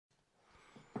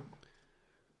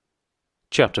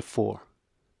Chapter 4.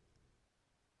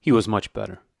 He was much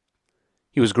better.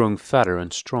 He was growing fatter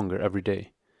and stronger every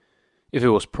day, if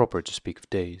it was proper to speak of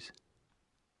days.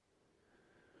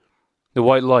 The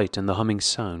white light and the humming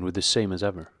sound were the same as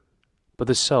ever, but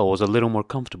the cell was a little more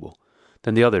comfortable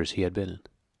than the others he had been in.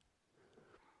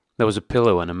 There was a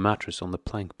pillow and a mattress on the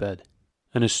plank bed,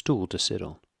 and a stool to sit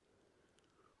on.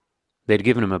 They had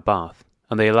given him a bath,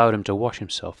 and they allowed him to wash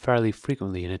himself fairly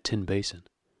frequently in a tin basin.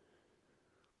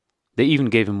 They even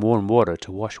gave him warm water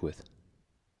to wash with.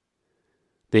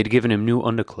 They had given him new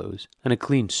underclothes and a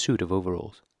clean suit of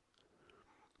overalls.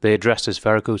 They had dressed his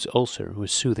varicose ulcer with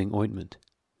soothing ointment.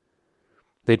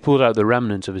 They had pulled out the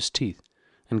remnants of his teeth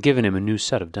and given him a new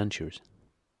set of dentures.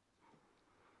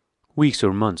 Weeks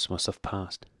or months must have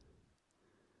passed.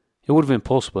 It would have been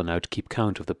possible now to keep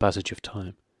count of the passage of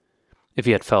time, if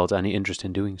he had felt any interest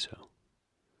in doing so,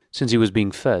 since he was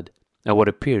being fed at what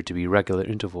appeared to be regular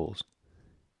intervals.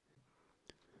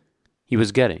 He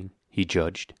was getting, he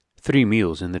judged, 3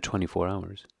 meals in the 24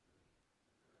 hours.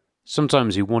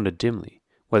 Sometimes he wondered dimly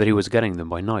whether he was getting them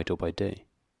by night or by day.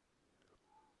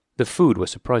 The food was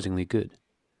surprisingly good,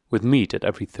 with meat at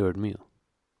every 3rd meal.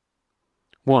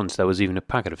 Once there was even a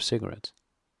packet of cigarettes.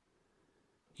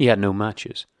 He had no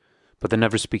matches, but the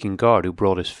never-speaking guard who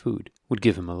brought his food would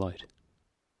give him a light.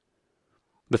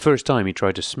 The first time he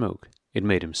tried to smoke, it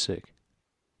made him sick,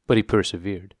 but he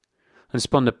persevered, and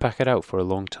spun the packet out for a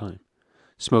long time,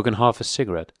 smoking half a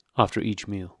cigarette after each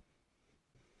meal.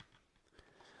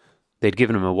 They'd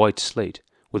given him a white slate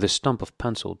with a stump of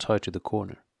pencil tied to the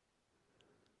corner.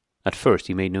 At first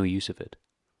he made no use of it.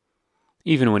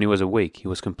 Even when he was awake, he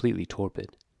was completely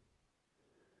torpid.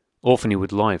 Often he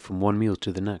would lie from one meal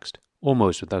to the next,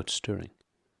 almost without stirring,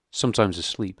 sometimes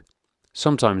asleep,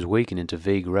 sometimes waken into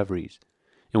vague reveries,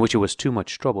 in which it was too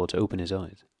much trouble to open his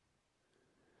eyes.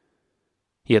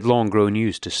 He had long grown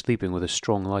used to sleeping with a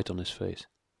strong light on his face.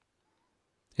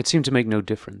 It seemed to make no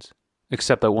difference,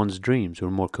 except that one's dreams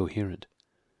were more coherent.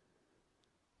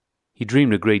 He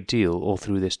dreamed a great deal all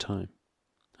through this time,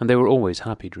 and they were always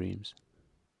happy dreams.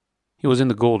 He was in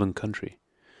the Golden Country,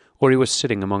 or he was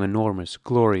sitting among enormous,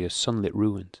 glorious, sunlit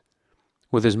ruins,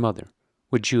 with his mother,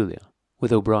 with Julia,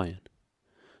 with O'Brien,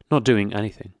 not doing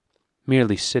anything,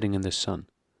 merely sitting in the sun,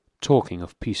 talking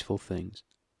of peaceful things.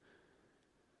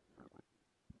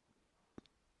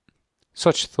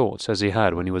 Such thoughts as he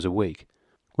had when he was awake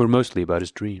were mostly about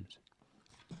his dreams.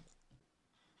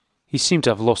 He seemed to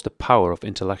have lost the power of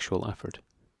intellectual effort,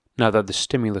 now that the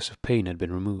stimulus of pain had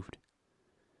been removed.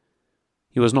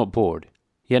 He was not bored,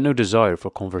 he had no desire for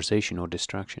conversation or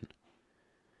distraction.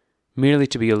 Merely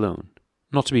to be alone,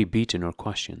 not to be beaten or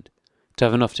questioned, to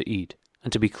have enough to eat,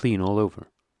 and to be clean all over,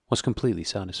 was completely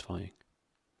satisfying.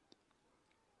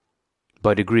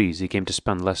 By degrees he came to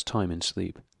spend less time in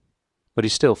sleep, but he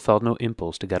still felt no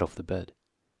impulse to get off the bed.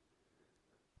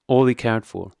 All he cared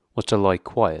for was to lie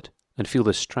quiet and feel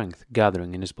the strength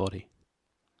gathering in his body.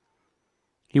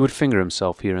 He would finger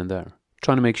himself here and there,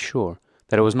 trying to make sure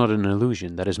that it was not an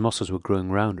illusion that his muscles were growing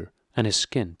rounder and his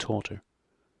skin tauter.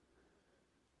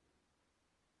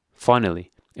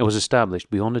 Finally, it was established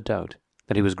beyond a doubt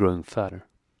that he was growing fatter.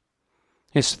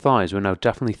 His thighs were now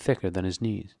definitely thicker than his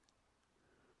knees.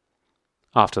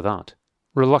 After that,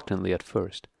 reluctantly at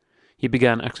first, he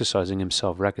began exercising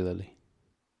himself regularly.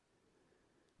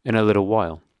 In a little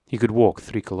while, he could walk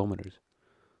 3 kilometers,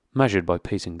 measured by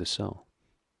pacing the cell,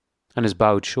 and his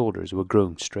bowed shoulders were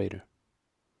growing straighter.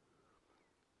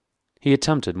 He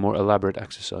attempted more elaborate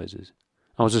exercises,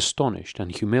 and was astonished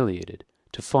and humiliated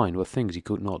to find what things he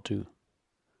could not do.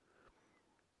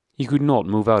 He could not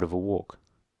move out of a walk.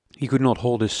 He could not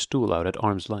hold his stool out at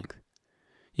arm's length.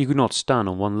 He could not stand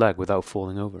on one leg without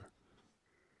falling over.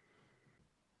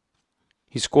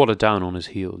 He squatted down on his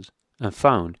heels, and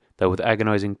found that with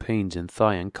agonizing pains in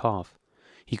thigh and calf,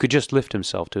 he could just lift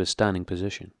himself to a standing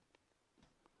position.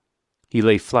 He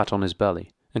lay flat on his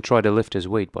belly, and tried to lift his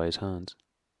weight by his hands.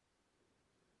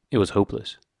 It was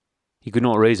hopeless. He could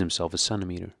not raise himself a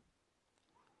centimeter.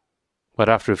 But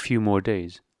after a few more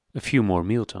days, a few more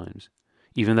mealtimes,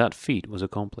 even that feat was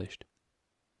accomplished.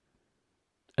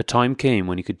 A time came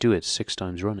when he could do it 6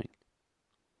 times running.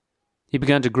 He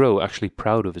began to grow actually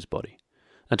proud of his body,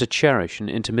 and to cherish an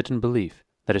intermittent belief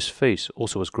that his face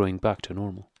also was growing back to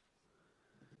normal.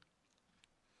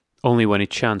 Only when he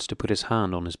chanced to put his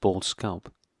hand on his bald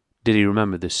scalp did he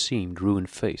remember the seamed, ruined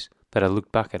face that had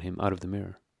looked back at him out of the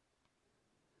mirror.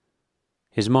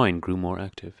 His mind grew more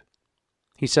active.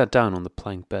 He sat down on the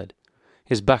plank bed,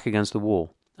 his back against the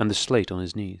wall and the slate on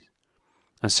his knees,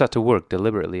 and set to work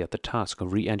deliberately at the task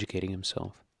of re-educating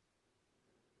himself.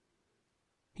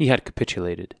 He had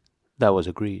capitulated. That was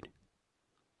agreed.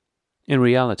 In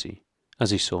reality,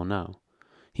 as he saw now,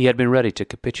 he had been ready to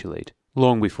capitulate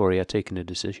long before he had taken a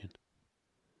decision.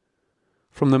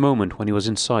 From the moment when he was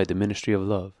inside the Ministry of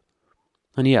Love,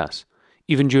 and yes,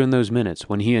 even during those minutes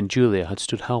when he and Julia had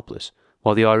stood helpless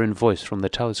while the iron voice from the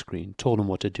telescreen told him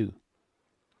what to do,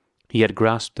 he had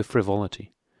grasped the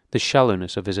frivolity, the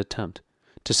shallowness of his attempt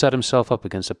to set himself up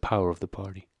against the power of the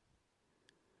party.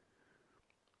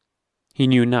 He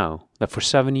knew now that for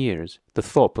 7 years the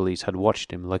thought police had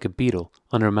watched him like a beetle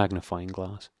under a magnifying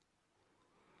glass.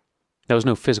 There was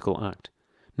no physical act,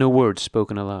 no words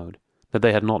spoken aloud that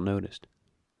they had not noticed,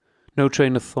 no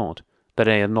train of thought that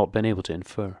they had not been able to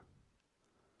infer.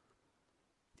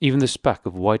 Even the speck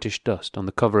of whitish dust on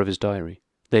the cover of his diary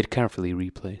they had carefully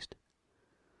replaced.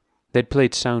 They had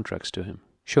played soundtracks to him,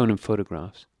 shown him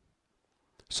photographs.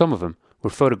 Some of them were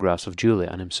photographs of Julia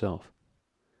and himself.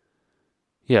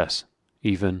 Yes,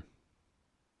 even.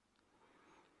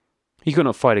 He could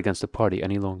not fight against the party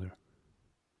any longer.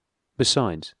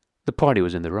 Besides, the party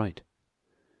was in the right.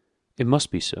 It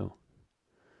must be so.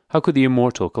 How could the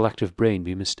immortal collective brain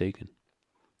be mistaken?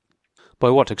 By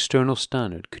what external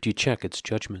standard could you check its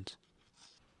judgments?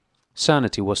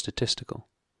 Sanity was statistical.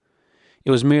 It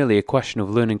was merely a question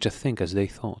of learning to think as they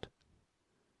thought.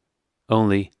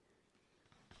 Only,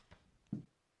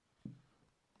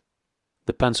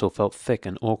 the pencil felt thick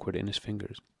and awkward in his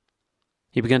fingers.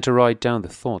 He began to write down the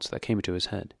thoughts that came into his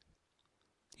head.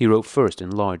 He wrote first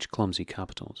in large, clumsy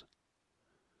capitals.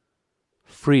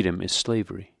 Freedom is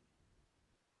slavery.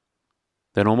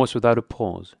 Then, almost without a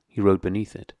pause, he wrote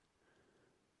beneath it,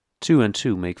 2 and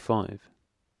 2 make 5.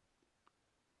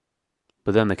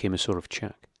 But then there came a sort of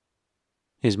check.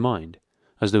 His mind,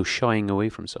 as though shying away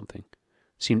from something,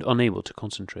 seemed unable to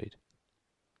concentrate.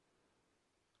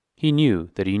 He knew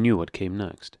that he knew what came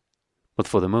next, but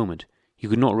for the moment he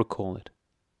could not recall it.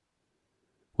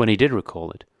 When he did recall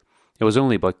it, it was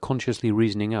only by consciously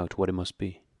reasoning out what it must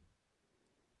be.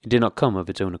 It did not come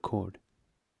of its own accord.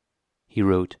 He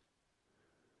wrote,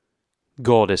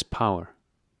 God is power.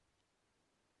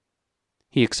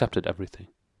 He accepted everything.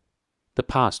 The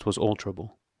past was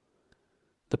alterable.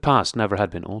 The past never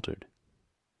had been altered.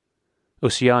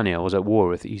 Oceania was at war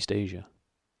with East Asia.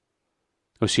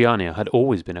 Oceania had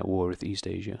always been at war with East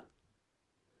Asia.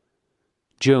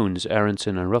 Jones,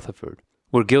 Aronson, and Rutherford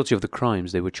were guilty of the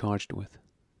crimes they were charged with.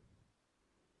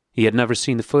 He had never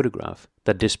seen the photograph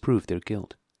that disproved their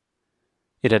guilt.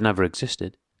 It had never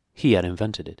existed. He had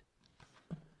invented it.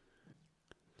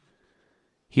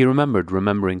 He remembered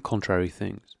remembering contrary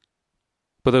things.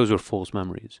 But those were false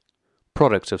memories,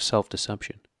 products of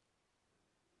self-deception.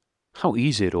 How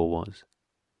easy it all was.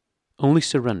 Only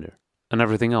surrender, and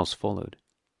everything else followed.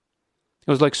 It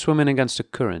was like swimming against a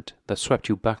current that swept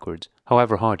you backwards,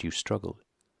 however hard you struggled,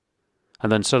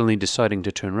 and then suddenly deciding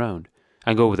to turn round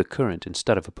and go with the current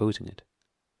instead of opposing it.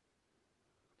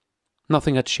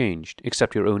 Nothing had changed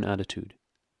except your own attitude.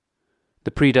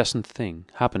 The predestined thing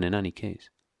happened in any case.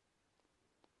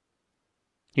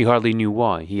 He hardly knew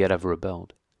why he had ever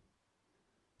rebelled.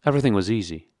 Everything was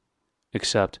easy,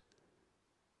 except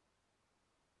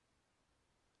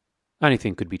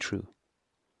anything could be true.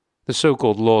 The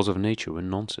so-called laws of nature were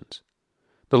nonsense.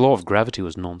 The law of gravity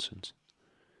was nonsense.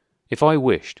 If I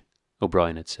wished,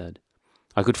 O'Brien had said,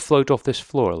 I could float off this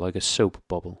floor like a soap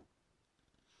bubble.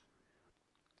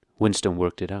 Winston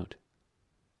worked it out.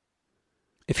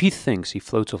 If he thinks he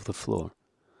floats off the floor,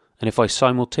 and if I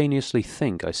simultaneously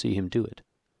think I see him do it,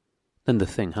 then the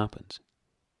thing happens.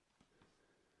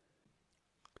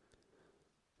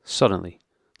 Suddenly,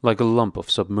 like a lump of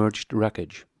submerged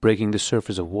wreckage breaking the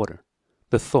surface of water,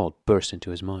 the thought burst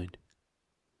into his mind.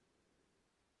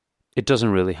 It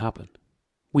doesn't really happen.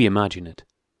 We imagine it.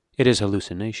 It is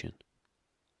hallucination.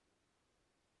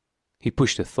 He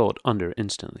pushed the thought under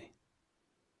instantly.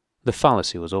 The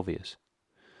fallacy was obvious.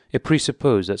 It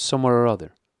presupposed that somewhere or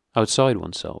other, outside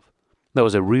oneself, there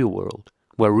was a real world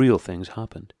where real things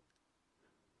happened.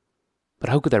 But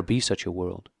how could there be such a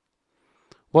world?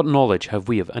 What knowledge have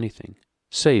we of anything,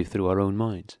 save through our own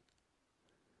minds?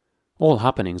 All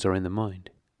happenings are in the mind.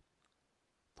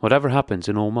 Whatever happens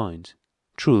in all minds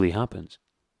truly happens.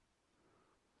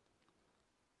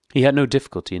 He had no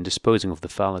difficulty in disposing of the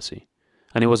fallacy,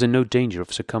 and he was in no danger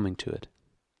of succumbing to it.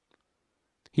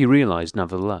 He realized,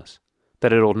 nevertheless,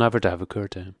 that it ought never to have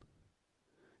occurred to him.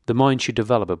 The mind should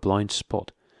develop a blind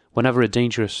spot whenever a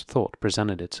dangerous thought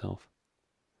presented itself.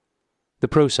 The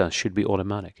process should be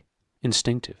automatic,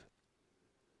 instinctive.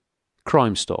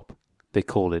 Crime stop, they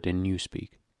called it in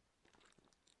newspeak.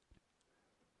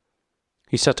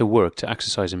 He set to work to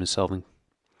exercise himself in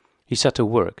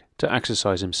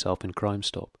Crime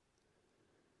Stop.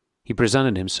 He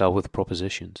presented himself with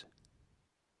propositions.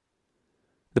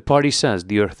 The party says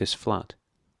the earth is flat.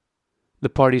 The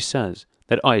party says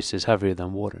that ice is heavier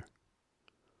than water.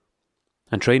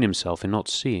 And trained himself in not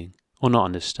seeing or not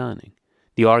understanding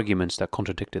the arguments that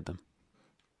contradicted them.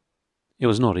 It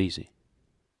was not easy.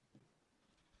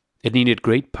 It needed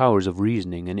great powers of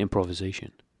reasoning and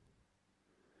improvisation.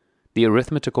 The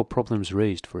arithmetical problems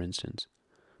raised, for instance,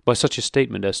 by such a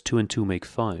statement as 2 and 2 make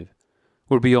 5,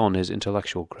 were beyond his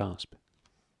intellectual grasp.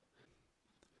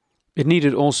 It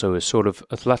needed also a sort of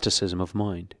athleticism of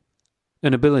mind,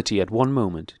 an ability at one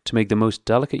moment to make the most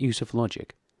delicate use of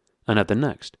logic, and at the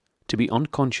next to be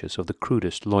unconscious of the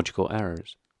crudest logical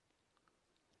errors.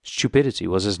 Stupidity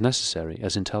was as necessary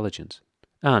as intelligence,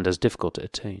 and as difficult to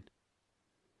attain.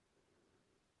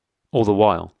 All the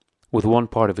while, with one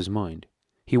part of his mind,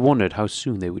 he wondered how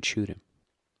soon they would shoot him.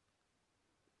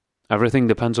 "Everything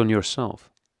depends on yourself,"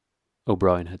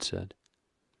 O'Brien had said.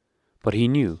 But he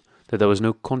knew that there was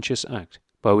no conscious act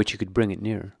by which he could bring it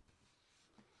nearer.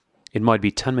 It might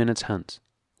be 10 minutes hence,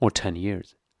 or 10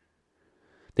 years.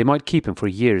 They might keep him for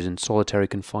years in solitary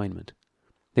confinement.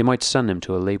 They might send him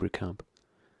to a labour camp.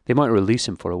 They might release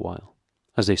him for a while,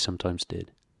 as they sometimes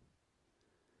did.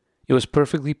 It was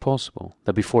perfectly possible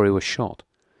that before he was shot,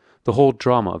 the whole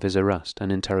drama of his arrest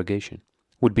and interrogation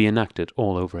would be enacted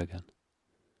all over again.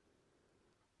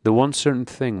 The one certain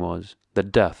thing was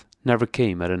that death never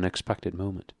came at an expected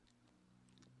moment.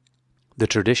 The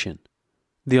tradition,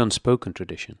 the unspoken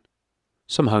tradition,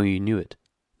 somehow you knew it,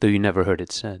 though you never heard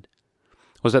it said,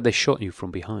 was that they shot you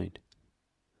from behind,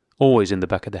 always in the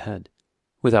back of the head,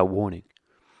 without warning,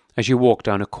 as you walked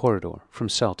down a corridor from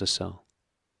cell to cell.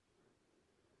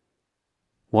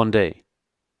 One day,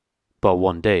 but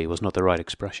one day was not the right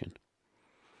expression.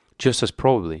 Just as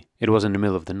probably it was in the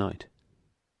middle of the night.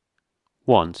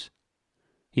 Once,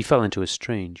 he fell into a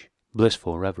strange,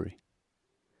 blissful reverie.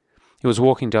 He was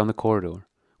walking down the corridor,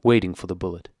 waiting for the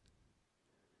bullet.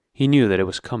 He knew that it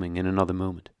was coming in another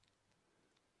moment.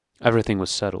 Everything was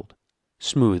settled,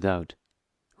 smoothed out,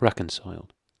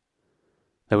 reconciled.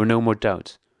 There were no more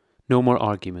doubts, no more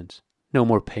arguments, no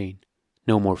more pain,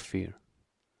 no more fear.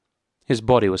 His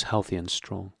body was healthy and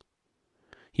strong.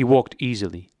 He walked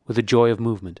easily, with the joy of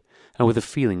movement, and with the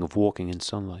feeling of walking in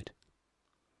sunlight.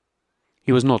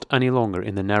 He was not any longer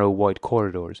in the narrow white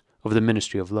corridors of the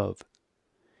Ministry of Love.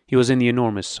 He was in the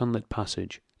enormous sunlit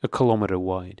passage, a kilometre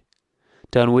wide,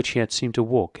 down which he had seemed to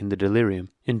walk in the delirium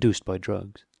induced by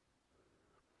drugs.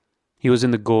 He was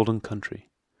in the golden country,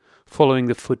 following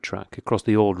the foot track across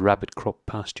the old rabbit-cropped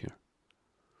pasture.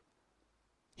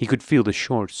 He could feel the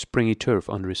short, springy turf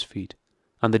under his feet,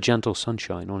 and the gentle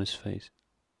sunshine on his face.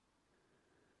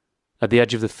 At the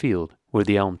edge of the field were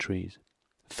the elm trees,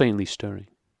 faintly stirring,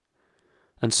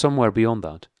 and somewhere beyond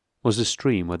that was the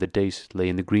stream where the dace lay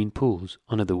in the green pools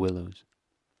under the willows.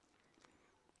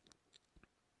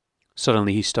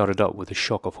 Suddenly he started up with a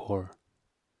shock of horror.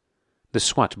 The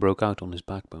sweat broke out on his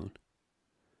backbone.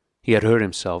 He had heard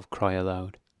himself cry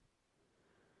aloud,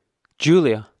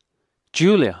 "Julia!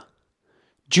 Julia!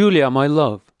 Julia, my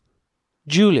love!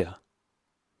 Julia!"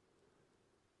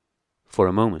 For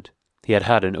a moment he had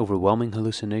had an overwhelming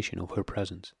hallucination of her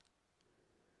presence.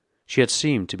 She had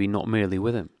seemed to be not merely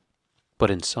with him,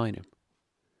 but inside him.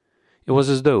 It was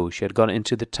as though she had got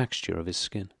into the texture of his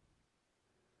skin.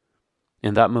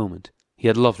 In that moment he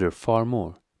had loved her far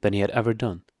more than he had ever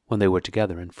done when they were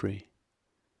together and free.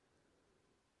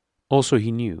 Also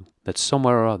he knew that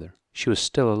somewhere or other she was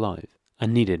still alive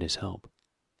and needed his help.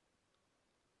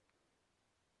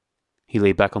 He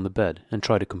lay back on the bed and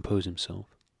tried to compose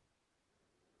himself.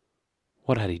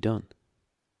 What had he done?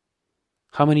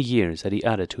 How many years had he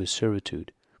added to his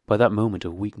servitude by that moment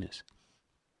of weakness?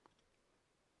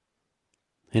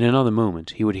 In another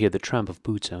moment he would hear the tramp of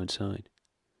boots outside.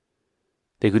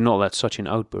 They could not let such an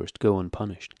outburst go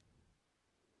unpunished.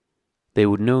 They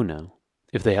would know now,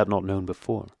 if they had not known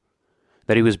before,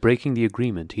 that he was breaking the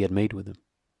agreement he had made with them.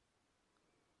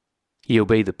 He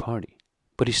obeyed the party,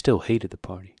 but he still hated the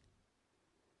party.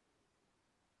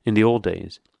 In the old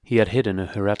days, he had hidden a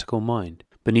heretical mind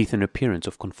beneath an appearance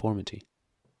of conformity.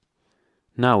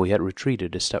 Now he had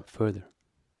retreated a step further.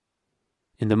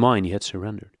 In the mind he had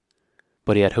surrendered,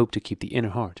 but he had hoped to keep the inner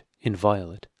heart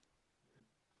inviolate.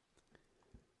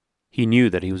 He knew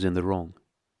that he was in the wrong,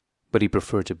 but he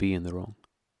preferred to be in the wrong.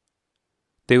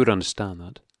 They would understand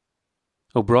that.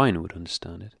 O'Brien would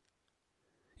understand it.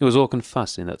 It was all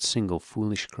confessed in that single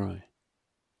foolish cry.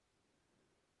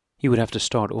 He would have to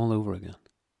start all over again.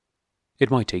 It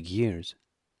might take years.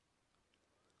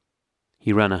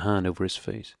 He ran a hand over his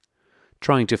face,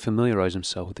 trying to familiarize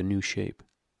himself with the new shape.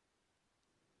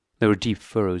 There were deep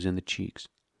furrows in the cheeks.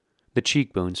 The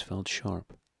cheekbones felt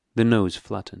sharp, the nose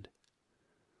flattened.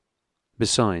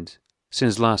 Besides,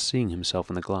 since last seeing himself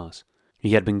in the glass,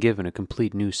 he had been given a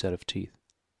complete new set of teeth.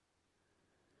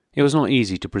 It was not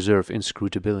easy to preserve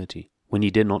inscrutability when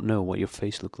you did not know what your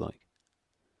face looked like.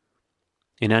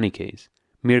 In any case,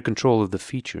 mere control of the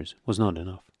features was not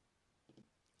enough.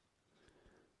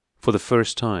 For the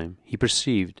first time, he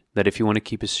perceived that if you want to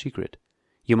keep a secret,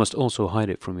 you must also hide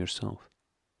it from yourself.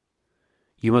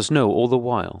 You must know all the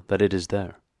while that it is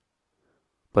there.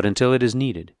 But until it is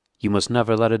needed, you must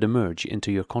never let it emerge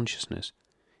into your consciousness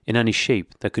in any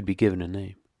shape that could be given a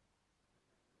name.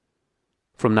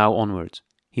 From now onwards,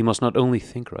 he must not only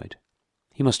think right,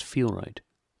 he must feel right,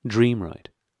 dream right.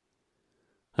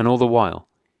 And all the while,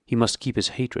 he must keep his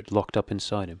hatred locked up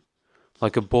inside him,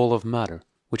 like a ball of matter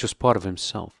which was part of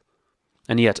himself,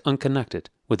 and yet unconnected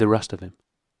with the rest of him,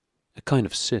 a kind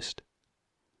of cyst.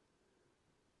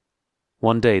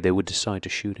 One day they would decide to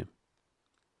shoot him.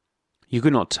 You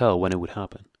could not tell when it would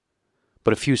happen,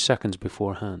 but a few seconds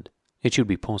beforehand it should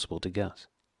be possible to guess.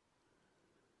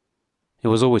 It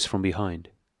was always from behind,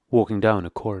 walking down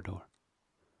a corridor.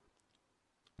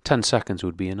 10 seconds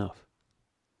would be enough.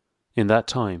 In that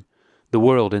time, the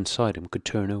world inside him could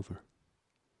turn over.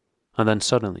 And then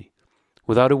suddenly,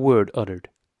 without a word uttered,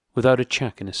 without a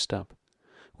check in his step,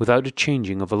 without a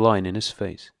changing of a line in his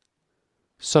face,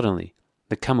 suddenly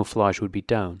the camouflage would be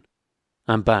down,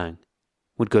 and bang,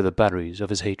 would go the batteries of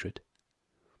his hatred.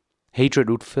 Hatred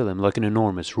would fill him like an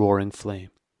enormous roaring flame.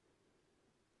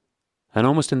 And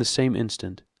almost in the same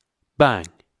instant, bang,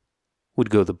 would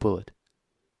go the bullet.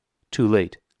 Too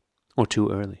late, or too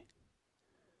early.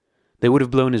 They would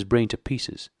have blown his brain to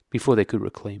pieces before they could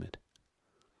reclaim it.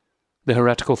 The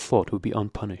heretical thought would be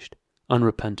unpunished,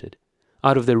 unrepented,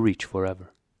 out of their reach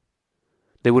forever.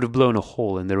 They would have blown a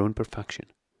hole in their own perfection.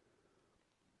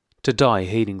 To die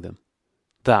hating them,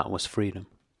 that was freedom.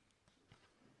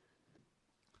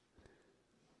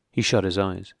 He shut his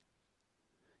eyes.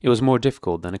 It was more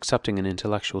difficult than accepting an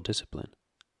intellectual discipline.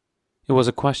 It was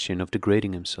a question of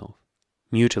degrading himself,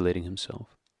 mutilating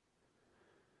himself.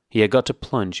 He had got to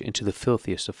plunge into the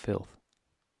filthiest of filth.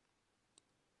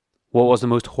 What was the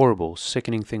most horrible,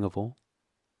 sickening thing of all?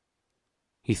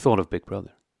 He thought of Big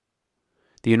Brother.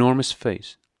 The enormous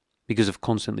face, because of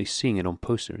constantly seeing it on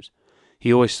posters,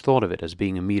 he always thought of it as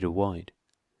being a meter wide,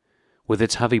 with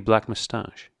its heavy black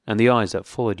moustache and the eyes that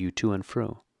followed you to and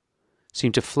fro,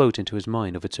 seemed to float into his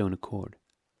mind of its own accord.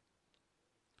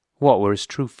 What were his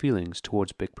true feelings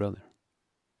towards Big Brother?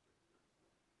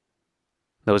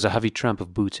 There was a heavy tramp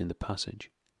of boots in the passage.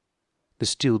 The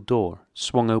steel door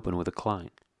swung open with a clang.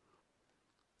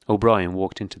 O'Brien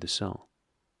walked into the cell.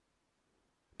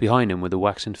 Behind him were the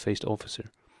waxen-faced officer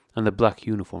and the black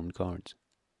uniformed guards.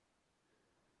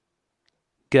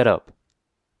 "Get up,"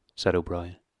 said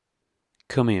O'Brien.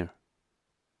 "Come here."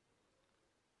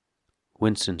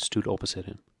 Winston stood opposite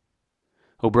him.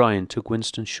 O'Brien took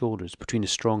Winston's shoulders between his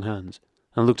strong hands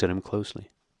and looked at him closely.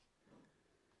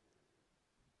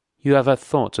 "You have had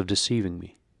thoughts of deceiving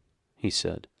me," he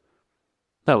said.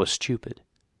 "That was stupid.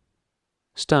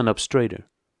 Stand up straighter.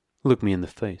 Look me in the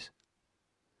face."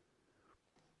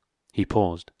 He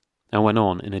paused, and went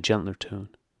on in a gentler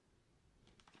tone.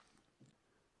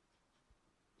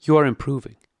 "You are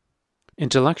improving.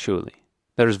 Intellectually,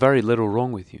 there is very little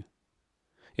wrong with you.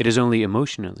 It is only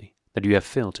emotionally that you have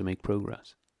failed to make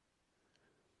progress.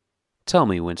 Tell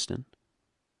me, Winston.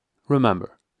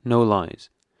 Remember, no lies.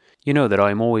 You know that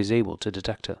I am always able to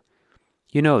detect a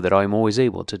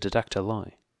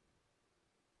lie.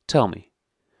 Tell me,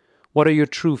 what are your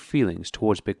true feelings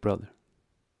towards Big Brother?"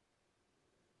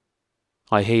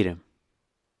 "I hate him."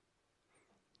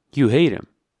 "You hate him?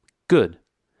 Good.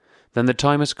 Then the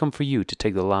time has come for you to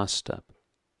take the last step.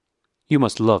 You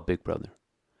must love Big Brother.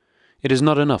 It is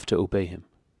not enough to obey him.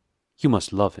 You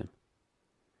must love him."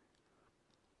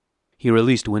 He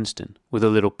released Winston with a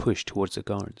little push towards the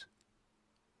guards.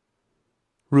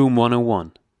 "Room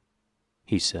 101,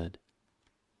 he said.